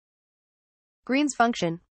Green's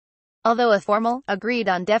function. Although a formal,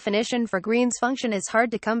 agreed-on definition for Green's function is hard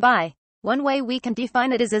to come by, one way we can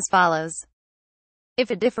define it is as follows.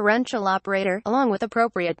 If a differential operator, along with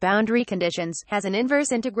appropriate boundary conditions, has an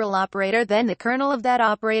inverse integral operator, then the kernel of that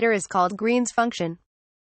operator is called Green's function,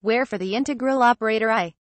 where for the integral operator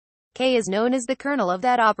I, k is known as the kernel of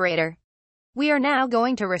that operator. We are now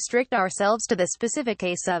going to restrict ourselves to the specific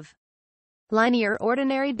case of linear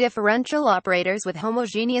ordinary differential operators with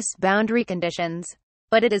homogeneous boundary conditions.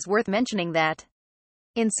 But it is worth mentioning that,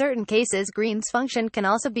 in certain cases, Green's function can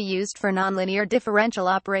also be used for nonlinear differential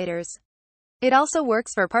operators. It also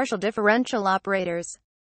works for partial differential operators,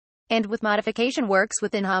 and with modification works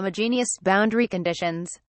within homogeneous boundary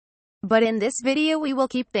conditions. But in this video we will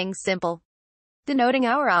keep things simple. Denoting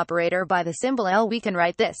our operator by the symbol L, we can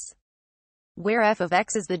write this, where f of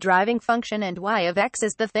x is the driving function and y of x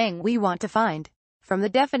is the thing we want to find. From the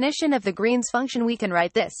definition of the Green's function we can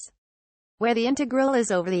write this, where the integral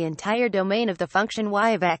is over the entire domain of the function y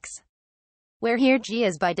of x, where here g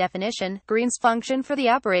is by definition Green's function for the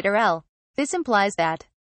operator L. This implies that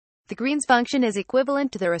the Green's function is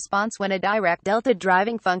equivalent to the response when a direct delta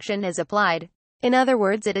driving function is applied. In other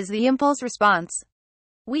words, it is the impulse response.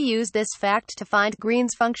 We use this fact to find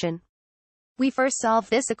Green's function. We first solve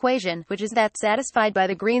this equation, which is that satisfied by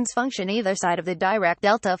the Green's function either side of the direct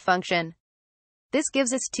delta function. This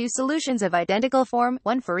gives us two solutions of identical form,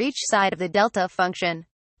 one for each side of the delta function.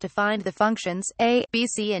 To find the functions a, b,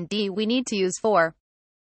 c, and d, we need to use four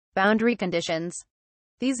boundary conditions.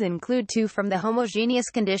 These include two from the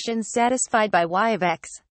homogeneous conditions satisfied by y of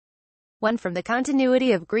x, one from the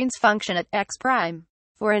continuity of Green's function at x prime.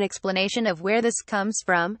 For an explanation of where this comes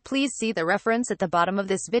from, please see the reference at the bottom of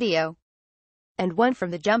this video. And one from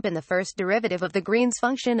the jump in the first derivative of the Green's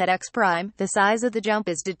function at x prime. The size of the jump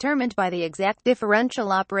is determined by the exact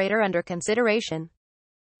differential operator under consideration.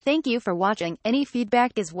 Thank you for watching. Any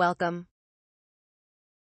feedback is welcome.